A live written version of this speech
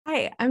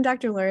Hi, I'm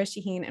Dr. Lora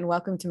Shahine, and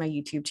welcome to my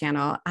YouTube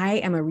channel. I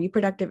am a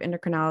reproductive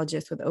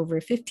endocrinologist with over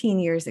 15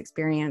 years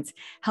experience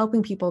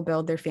helping people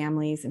build their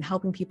families and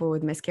helping people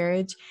with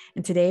miscarriage.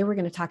 And today we're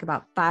going to talk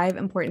about 5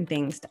 important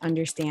things to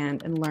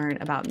understand and learn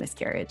about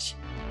miscarriage.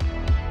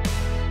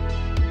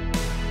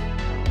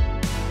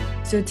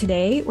 So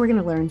today we're going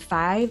to learn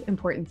 5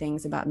 important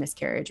things about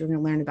miscarriage. We're going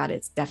to learn about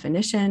its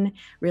definition,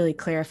 really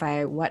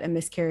clarify what a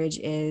miscarriage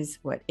is,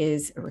 what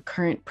is a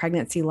recurrent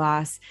pregnancy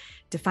loss,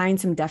 define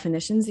some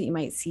definitions that you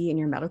might see in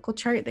your medical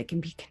chart that can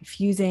be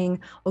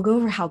confusing. We'll go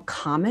over how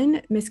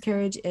common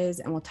miscarriage is,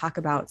 and we'll talk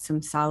about some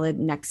solid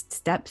next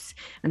steps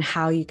on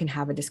how you can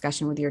have a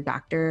discussion with your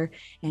doctor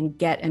and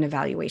get an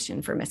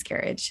evaluation for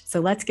miscarriage.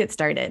 So let's get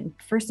started.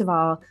 First of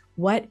all,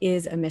 what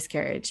is a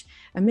miscarriage?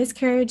 A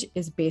miscarriage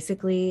is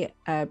basically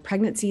a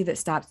pregnancy that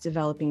stops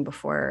developing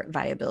before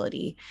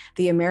viability.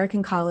 The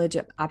American College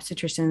of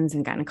Obstetricians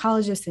and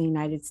Gynecologists in the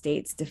United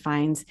States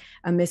defines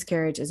a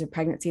miscarriage as a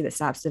pregnancy that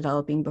stops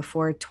developing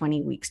before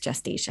 20 weeks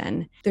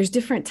gestation. There's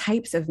different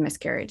types of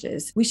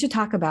miscarriages. We should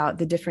talk about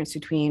the difference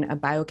between a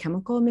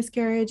biochemical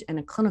miscarriage and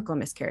a clinical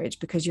miscarriage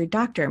because your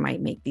doctor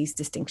might make these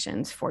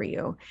distinctions for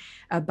you.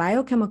 A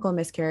biochemical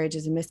miscarriage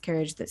is a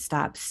miscarriage that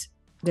stops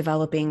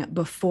developing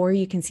before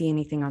you can see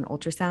anything on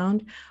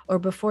ultrasound or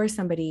before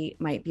somebody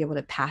might be able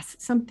to pass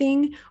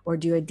something or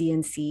do a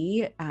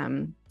D&C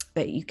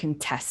that you can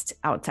test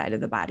outside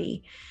of the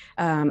body.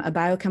 A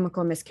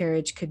biochemical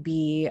miscarriage could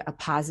be a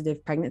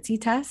positive pregnancy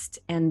test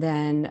and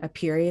then a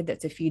period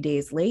that's a few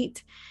days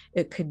late.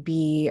 It could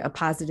be a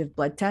positive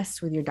blood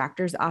test with your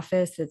doctor's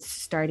office that's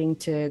starting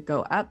to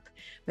go up,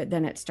 but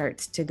then it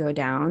starts to go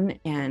down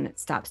and it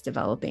stops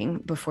developing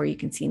before you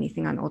can see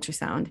anything on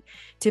ultrasound.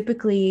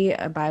 Typically,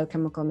 a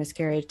biochemical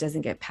miscarriage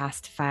doesn't get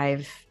past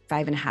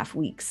 5.5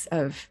 weeks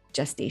of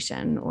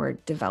gestation or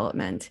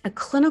development. A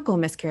clinical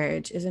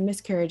miscarriage is a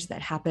miscarriage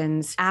that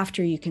happens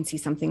after you can see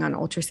something on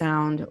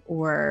ultrasound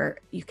or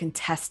you can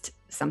test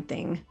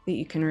something that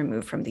you can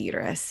remove from the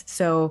uterus.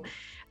 So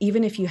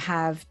even if you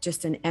have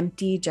just an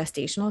empty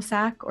gestational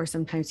sac, or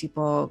sometimes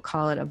people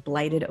call it a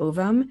blighted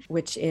ovum,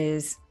 which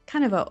is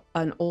kind of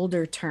an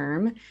older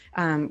term.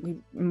 We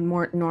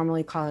more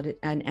normally call it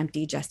an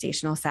empty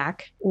gestational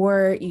sac,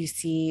 or you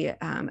see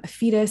a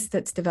fetus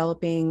that's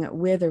developing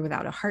with or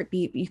without a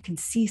heartbeat. You can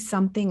see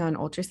something on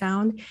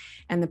ultrasound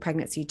and the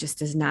pregnancy just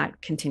does not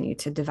continue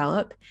to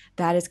develop.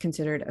 That is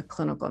considered a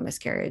clinical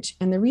miscarriage.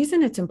 And the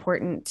reason it's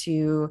important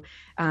to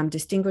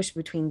distinguish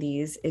between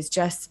these is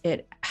just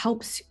it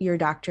helps your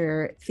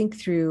doctor think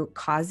through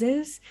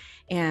causes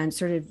and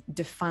sort of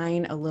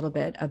define a little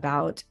bit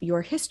about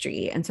your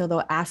history. And so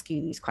they'll ask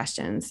you these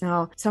questions.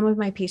 Now, some of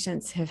my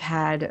patients have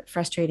had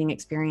frustrating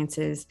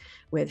experiences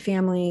with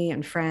family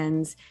and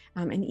friends,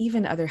 and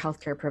even other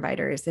healthcare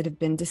providers that have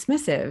been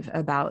dismissive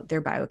about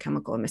their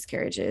biochemical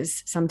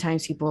miscarriages.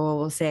 Sometimes people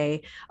will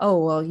say, oh,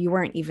 well, you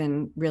weren't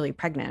even really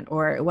pregnant,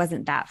 or it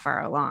wasn't that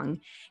far along.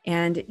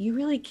 And you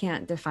really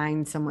can't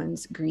define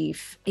someone's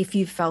grief. If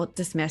you felt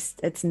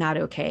dismissed, it's not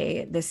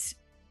okay. This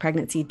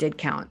pregnancy did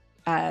count.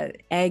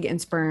 Egg and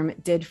sperm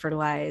did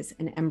fertilize,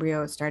 an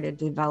embryo started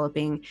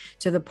developing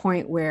to the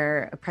point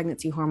where a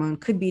pregnancy hormone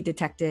could be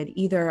detected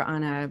either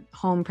on a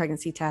home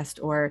pregnancy test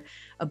or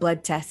a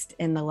blood test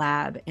in the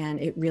lab, and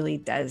it really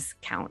does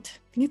count.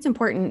 I think it's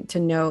important to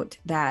note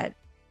that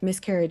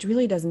miscarriage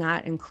really does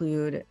not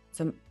include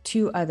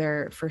 2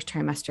 other first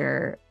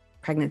trimester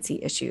pregnancy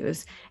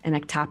issues, an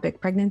ectopic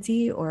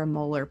pregnancy or a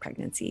molar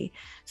pregnancy.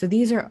 So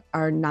these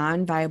are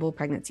non-viable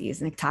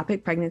pregnancies. An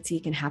ectopic pregnancy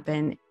can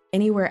happen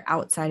anywhere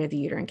outside of the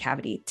uterine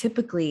cavity.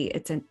 Typically,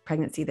 it's a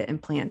pregnancy that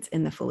implants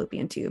in the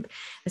fallopian tube.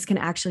 This can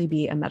actually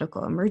be a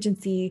medical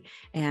emergency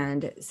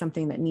and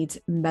something that needs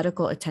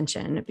medical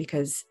attention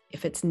because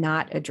if it's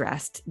not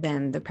addressed,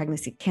 then the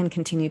pregnancy can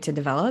continue to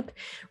develop,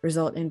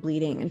 result in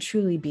bleeding, and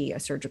truly be a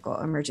surgical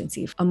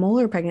emergency. A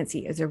molar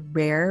pregnancy is a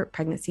rare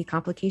pregnancy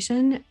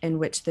complication in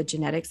which the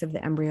genetics of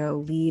the embryo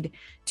lead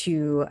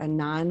to a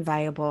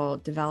non-viable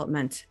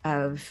development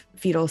of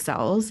fetal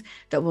cells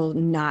that will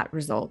not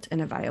result in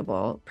a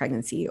viable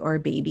pregnancy or a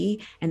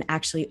baby, and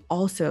actually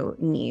also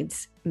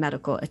needs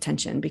medical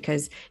attention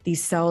because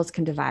these cells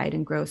can divide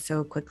and grow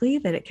so quickly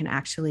that it can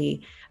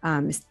actually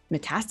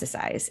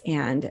metastasize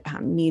and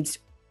needs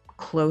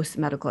close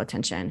medical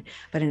attention.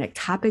 But an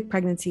ectopic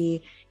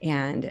pregnancy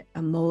and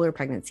a molar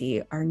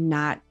pregnancy are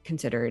not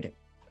considered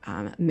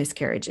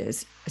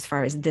miscarriages as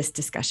far as this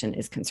discussion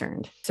is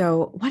concerned.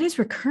 So what is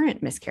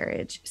recurrent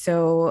miscarriage?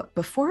 So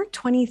before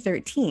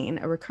 2013,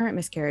 a recurrent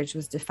miscarriage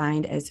was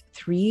defined as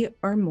 3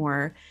 or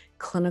more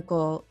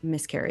clinical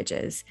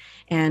miscarriages.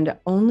 And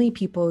only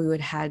people who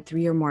had had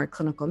 3 or more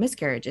clinical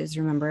miscarriages,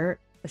 remember,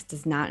 this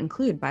does not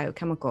include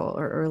biochemical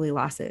or early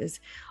losses,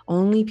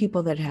 only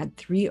people that had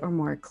 3 or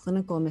more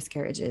clinical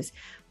miscarriages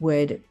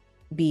would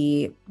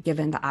be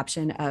given the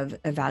option of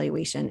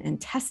evaluation and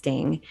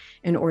testing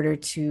in order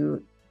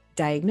to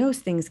diagnose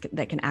things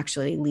that can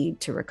actually lead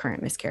to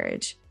recurrent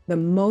miscarriage. The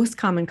most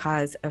common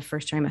cause of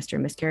first trimester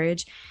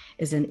miscarriage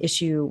is an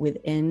issue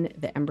within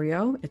the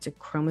embryo. It's a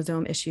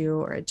chromosome issue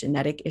or a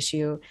genetic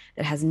issue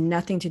that has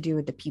nothing to do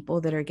with the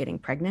people that are getting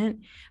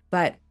pregnant.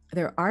 But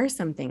there are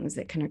some things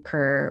that can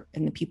occur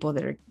in the people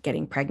that are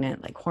getting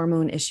pregnant, like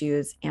hormone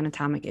issues,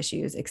 anatomic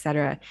issues, et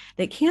cetera,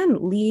 that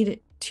can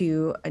lead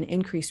to an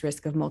increased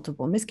risk of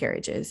multiple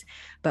miscarriages.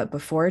 But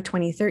before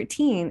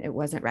 2013, it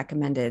wasn't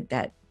recommended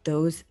that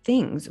those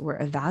things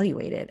were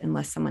evaluated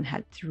unless someone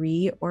had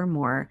 3 or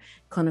more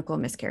clinical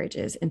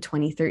miscarriages. In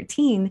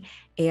 2013,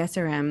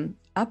 ASRM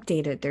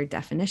updated their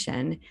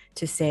definition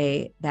to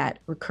say that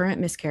recurrent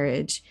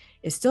miscarriage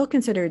is still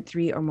considered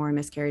 3 or more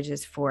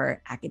miscarriages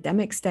for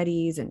academic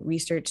studies and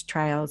research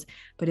trials.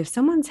 But if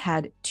someone's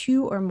had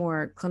 2 or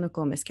more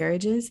clinical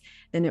miscarriages,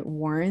 then it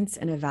warrants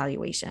an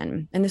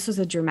evaluation. And this was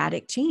a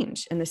dramatic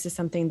change. And this is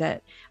something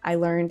that I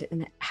learned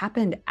and it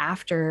happened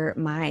after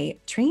my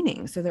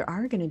training. So there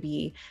are going to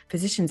be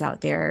physicians out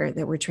there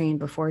that were trained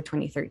before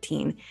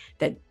 2013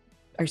 that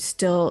are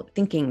still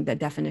thinking the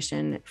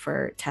definition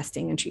for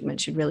testing and treatment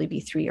should really be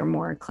 3 or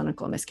more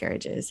clinical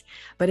miscarriages.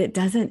 But it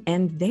doesn't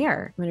end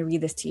there. I'm going to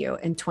read this to you.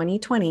 In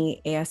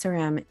 2020,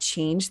 ASRM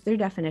changed their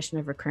definition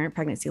of recurrent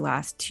pregnancy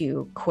loss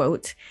to,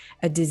 quote,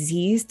 a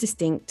disease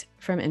distinct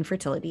from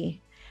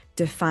infertility,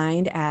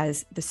 defined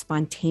as the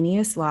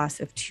spontaneous loss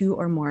of 2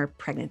 or more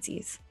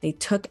pregnancies. They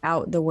took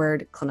out the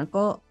word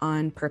clinical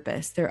on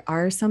purpose. There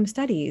are some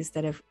studies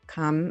that have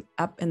come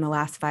up in the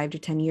last 5 to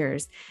 10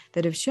 years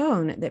that have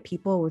shown that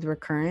people with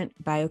recurrent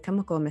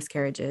biochemical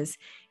miscarriages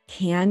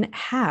can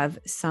have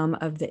some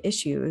of the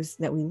issues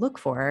that we look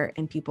for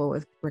in people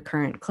with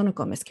recurrent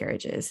clinical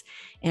miscarriages,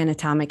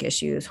 anatomic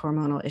issues,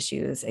 hormonal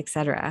issues, et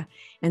cetera.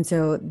 And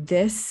so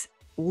this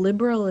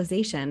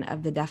liberalization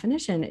of the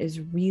definition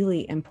is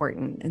really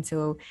important. And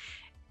so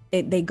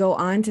they go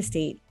on to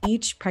state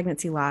each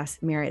pregnancy loss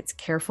merits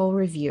careful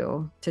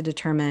review to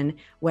determine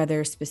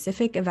whether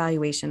specific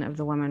evaluation of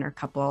the woman or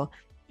couple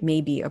may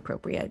be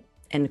appropriate,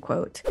 end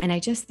quote. And I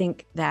just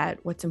think that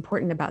what's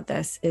important about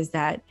this is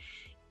that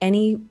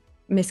any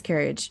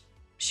miscarriage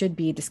should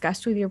be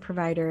discussed with your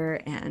provider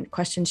and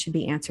questions should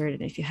be answered.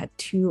 And if you had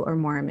 2 or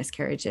more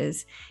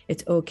miscarriages,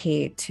 it's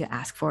okay to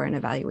ask for an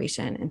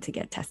evaluation and to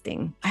get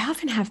testing. I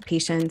often have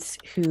patients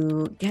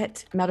who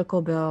get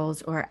medical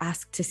bills or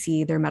ask to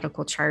see their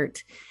medical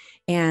chart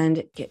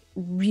and get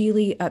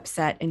really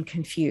upset and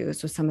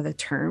confused with some of the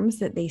terms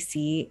that they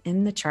see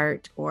in the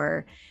chart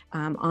or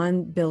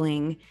on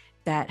billing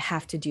that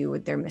have to do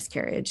with their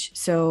miscarriage.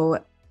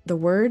 So the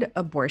word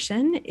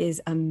abortion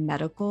is a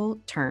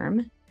medical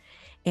term.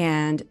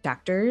 And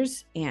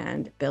doctors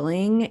and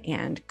billing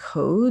and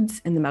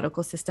codes in the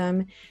medical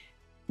system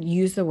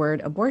use the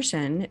word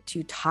abortion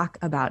to talk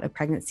about a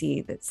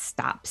pregnancy that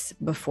stops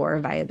before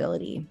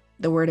viability.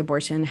 The word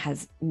abortion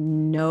has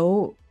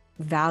no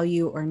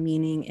value or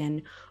meaning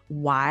in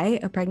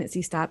why a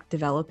pregnancy stopped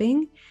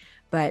developing,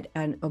 but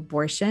an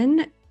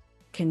abortion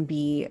can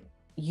be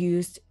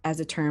used as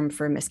a term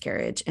for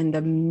miscarriage, and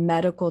the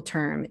medical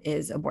term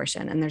is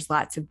abortion. And there's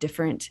lots of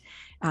different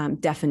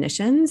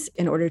definitions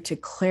in order to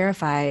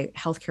clarify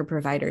healthcare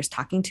providers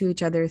talking to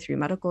each other through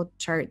medical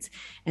charts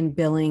and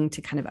billing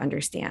to kind of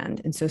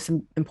understand. And so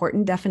some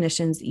important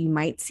definitions that you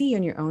might see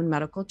in your own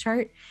medical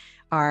chart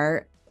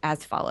are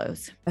as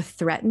follows. A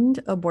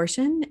threatened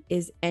abortion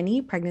is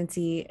any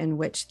pregnancy in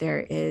which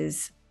there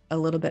is a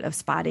little bit of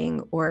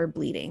spotting or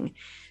bleeding.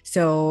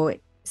 So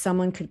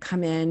someone could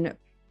come in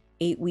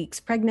 8 weeks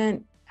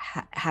pregnant,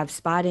 have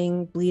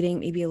spotting, bleeding,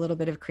 maybe a little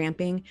bit of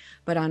cramping,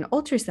 but on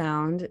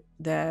ultrasound,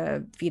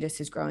 the fetus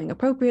is growing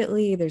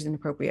appropriately. There's an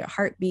appropriate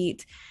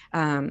heartbeat.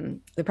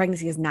 The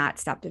pregnancy has not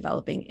stopped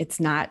developing. It's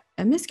not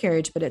a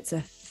miscarriage, but it's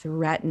a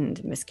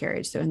threatened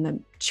miscarriage. So in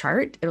the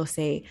chart, it'll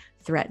say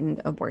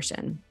threatened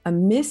abortion. A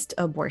missed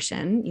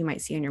abortion, you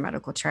might see in your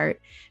medical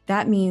chart,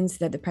 that means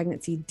that the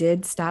pregnancy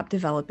did stop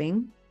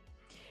developing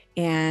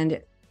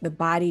and the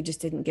body just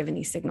didn't give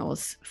any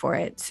signals for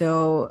it.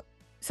 So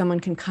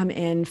someone can come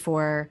in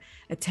for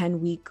a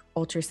 10-week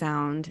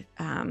ultrasound,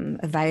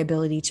 a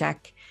viability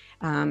check,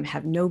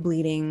 have no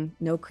bleeding,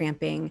 no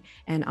cramping.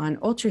 And on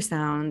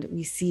ultrasound,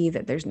 we see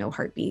that there's no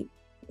heartbeat.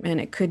 And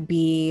it could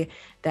be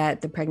that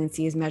the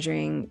pregnancy is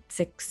measuring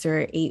 6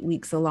 or 8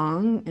 weeks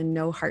along and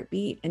no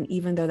heartbeat. And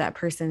even though that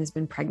person has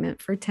been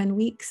pregnant for 10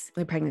 weeks,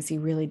 the pregnancy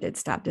really did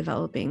stop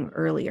developing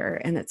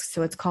earlier. And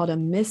it's called a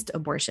missed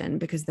abortion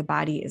because the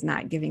body is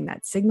not giving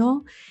that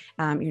signal.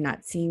 You're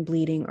not seeing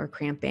bleeding or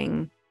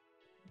cramping.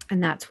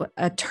 And that's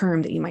a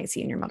term that you might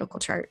see in your medical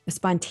chart. A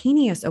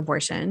spontaneous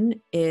abortion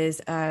is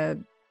a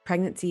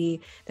pregnancy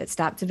that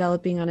stopped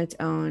developing on its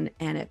own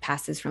and it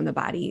passes from the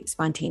body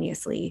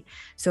spontaneously.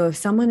 So if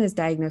someone is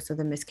diagnosed with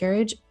a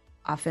miscarriage,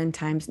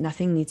 oftentimes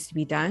nothing needs to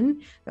be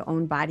done. The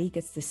own body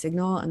gets the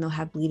signal and they'll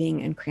have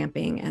bleeding and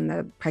cramping and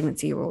the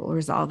pregnancy will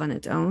resolve on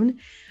its own.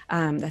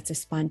 That's a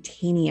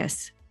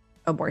spontaneous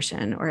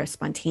abortion or a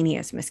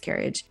spontaneous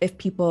miscarriage. If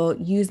people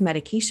use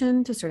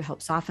medication to sort of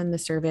help soften the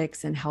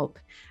cervix and help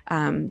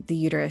the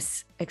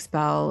uterus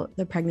expel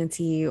the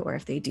pregnancy, or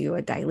if they do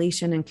a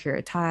dilation and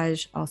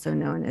curettage, also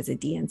known as a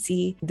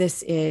D&C.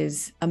 This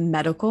is a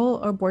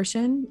medical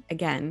abortion.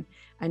 Again,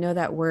 I know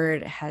that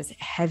word has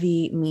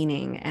heavy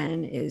meaning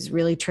and is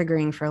really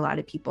triggering for a lot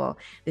of people.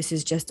 This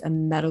is just a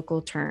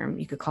medical term.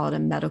 You could call it a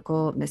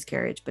medical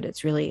miscarriage, but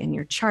it's really in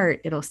your chart,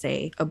 it'll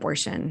say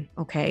abortion.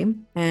 Okay.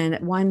 And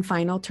one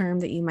final term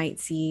that you might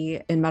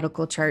see in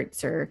medical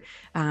charts or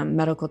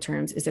medical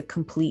terms is a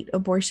complete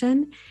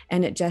abortion.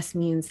 And it just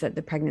means that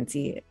the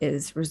pregnancy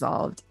is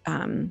resolved.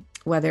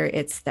 Whether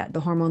it's that the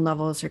hormone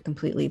levels are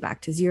completely back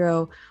to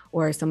zero,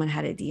 or someone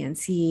had a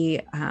D&C,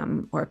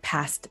 or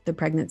passed the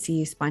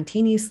pregnancy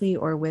spontaneously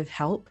or with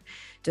help,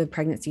 the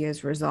pregnancy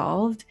is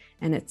resolved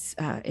and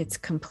it's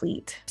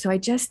complete. So I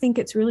just think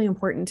it's really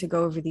important to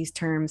go over these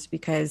terms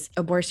because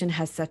abortion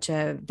has such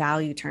a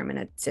value term, and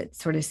it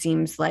sort of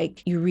seems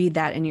like you read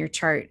that in your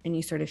chart and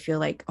you sort of feel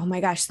like, oh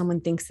my gosh,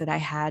 someone thinks that I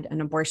had an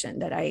abortion,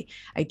 that I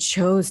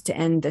chose to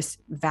end this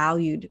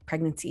valued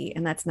pregnancy.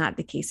 And that's not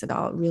the case at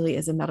all. It really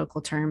is a medical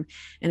term,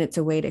 and it's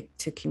a way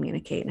to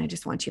communicate. And I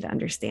just want you to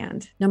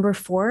understand. Number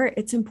 4,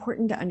 it's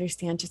important to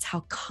understand just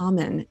how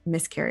common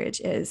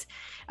miscarriage is.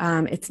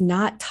 It's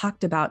not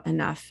talked about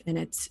enough, and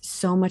it's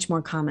so much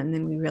more common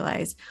than we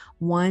realize.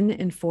 1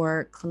 in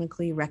 4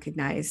 clinically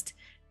recognized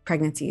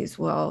pregnancies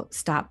will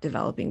stop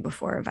developing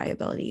before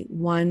viability.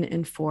 1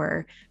 in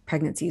 4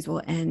 pregnancies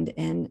will end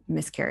in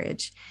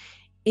miscarriage.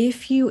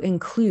 If you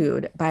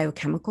include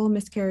biochemical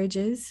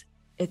miscarriages,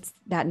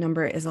 that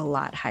number is a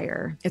lot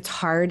higher. It's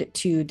hard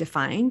to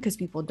define because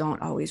people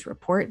don't always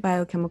report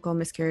biochemical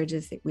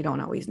miscarriages. We don't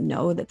always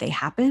know that they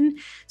happen.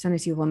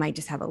 Sometimes people might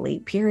just have a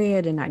late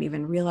period and not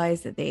even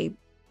realize that they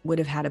would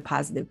have had a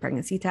positive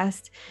pregnancy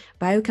test.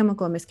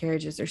 Biochemical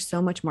miscarriages are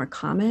so much more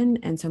common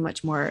and so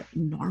much more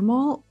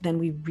normal than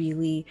we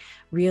really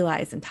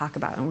realize and talk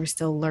about. And we're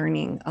still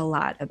learning a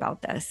lot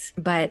about this.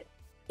 But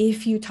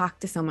if you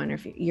talk to someone, or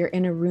if you're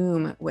in a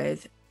room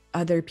with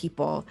other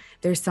people,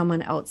 there's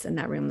someone else in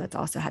that room that's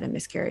also had a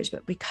miscarriage.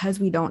 But because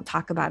we don't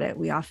talk about it,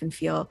 we often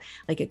feel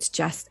like it's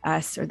just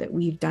us or that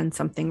we've done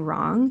something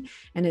wrong.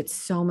 And it's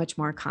so much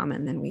more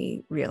common than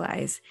we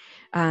realize.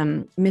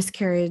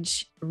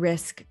 Miscarriage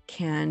risk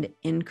can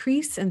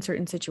increase in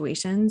certain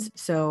situations.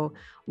 So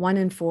 1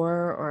 in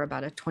 4, or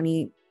about a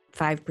 25%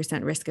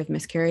 risk of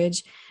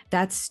miscarriage,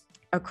 that's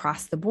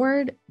across the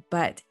board.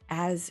 But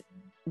as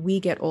we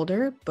get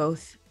older,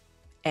 both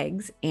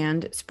eggs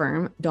and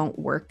sperm don't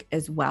work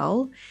as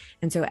well.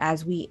 And so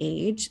as we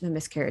age, the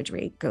miscarriage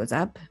rate goes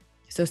up.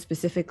 So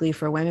specifically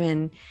for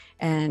women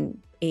and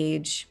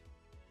age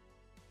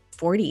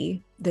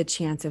 40, the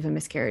chance of a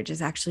miscarriage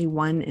is actually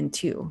 1 in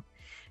 2.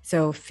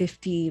 So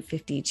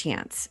 50-50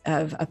 chance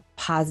of a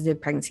positive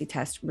pregnancy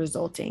test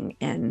resulting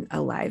in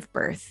a live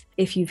birth.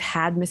 If you've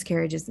had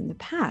miscarriages in the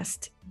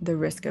past, the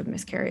risk of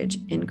miscarriage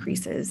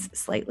increases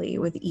slightly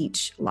with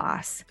each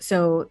loss.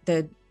 So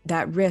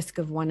that risk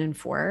of 1 in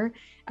 4,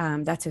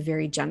 that's a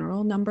very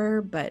general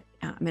number, but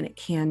and it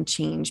can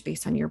change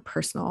based on your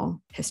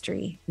personal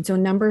history. And so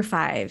number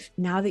 5,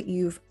 now that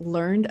you've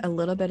learned a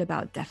little bit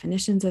about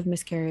definitions of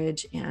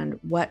miscarriage and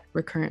what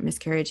recurrent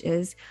miscarriage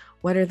is,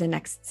 what are the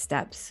next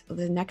steps?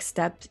 The next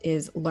step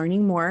is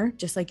learning more,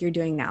 just like you're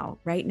doing now.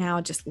 Right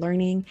now, just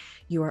learning.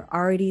 You are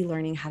already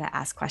learning how to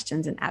ask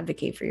questions and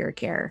advocate for your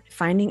care.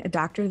 Finding a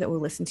doctor that will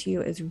listen to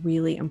you is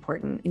really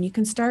important. And you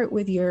can start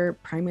with your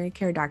primary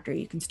care doctor.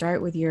 You can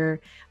start with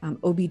your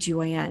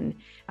OBGYN.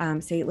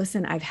 Say,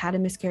 listen, I've had a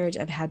miscarriage.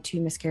 I've had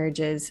 2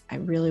 miscarriages. I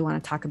really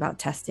want to talk about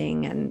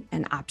testing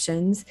and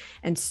options,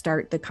 and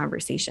start the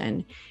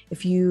conversation.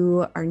 If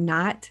you are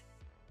not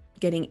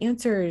getting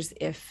answers,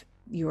 if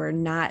you are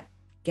not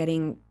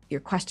getting your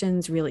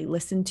questions really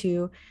listened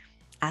to,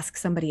 ask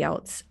somebody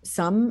else.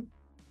 Some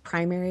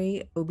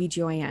primary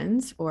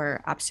OBGYNs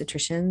or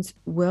obstetricians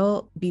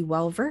will be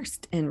well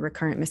versed in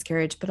recurrent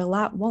miscarriage, but a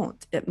lot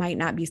won't. It might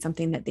not be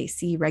something that they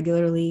see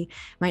regularly,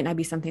 might not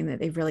be something that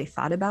they've really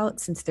thought about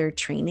since their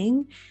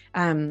training.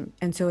 And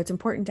so it's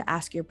important to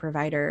ask your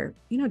provider,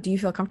 do you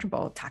feel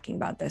comfortable talking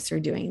about this or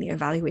doing the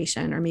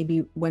evaluation? Or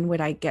maybe when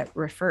would I get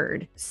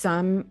referred?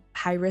 Some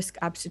high-risk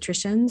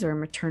obstetricians or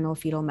maternal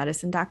fetal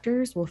medicine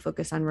doctors will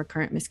focus on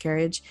recurrent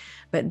miscarriage,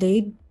 but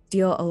they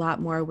deal a lot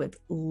more with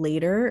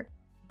later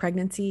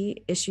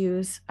pregnancy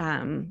issues,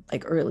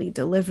 like early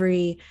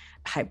delivery,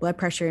 high blood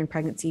pressure in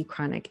pregnancy,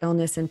 chronic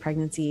illness in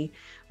pregnancy.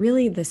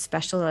 Really, the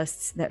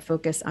specialists that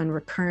focus on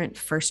recurrent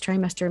first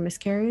trimester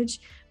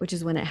miscarriage, which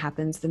is when it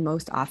happens the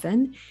most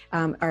often,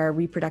 are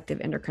reproductive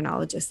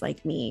endocrinologists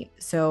like me.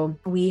 So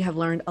we have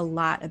learned a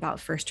lot about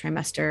first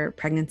trimester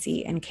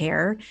pregnancy and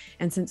care.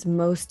 And since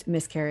most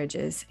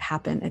miscarriages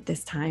happen at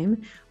this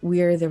time,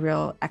 we're the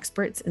real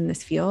experts in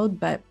this field,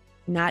 but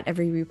not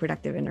every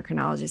reproductive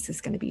endocrinologist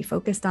is going to be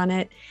focused on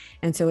it.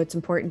 And so it's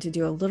important to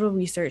do a little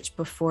research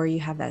before you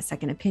have that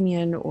second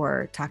opinion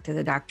or talk to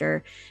the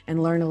doctor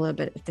and learn a little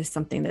bit if this is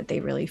something that they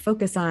really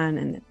focus on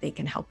and that they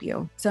can help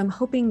you. So I'm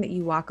hoping that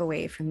you walk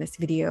away from this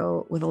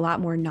video with a lot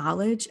more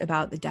knowledge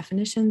about the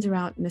definitions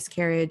around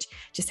miscarriage,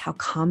 just how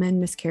common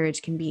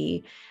miscarriage can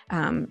be,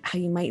 how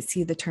you might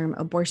see the term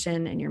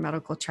abortion in your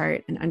medical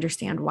chart and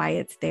understand why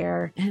it's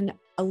there, and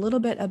a little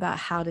bit about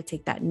how to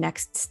take that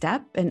next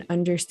step and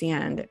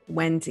understand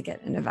when to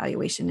get an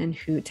evaluation and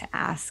who to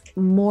ask.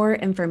 More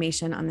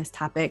information on this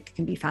topic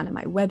can be found on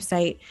my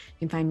website. You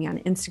can find me on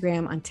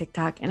Instagram, on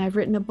TikTok, and I've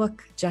written a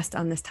book just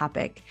on this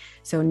topic.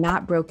 So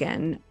Not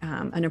Broken,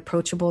 an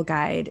approachable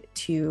guide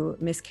to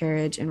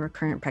miscarriage and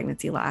recurrent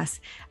pregnancy loss.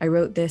 I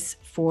wrote this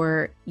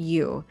for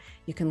you.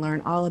 You can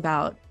learn all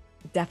about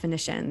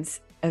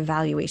definitions,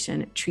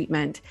 evaluation,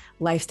 treatment,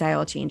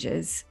 lifestyle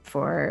changes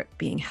for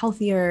being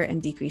healthier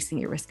and decreasing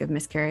your risk of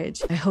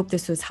miscarriage. I hope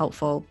this was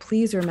helpful.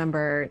 Please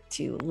remember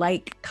to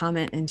like,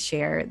 comment, and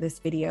share this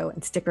video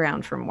and stick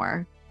around for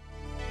more.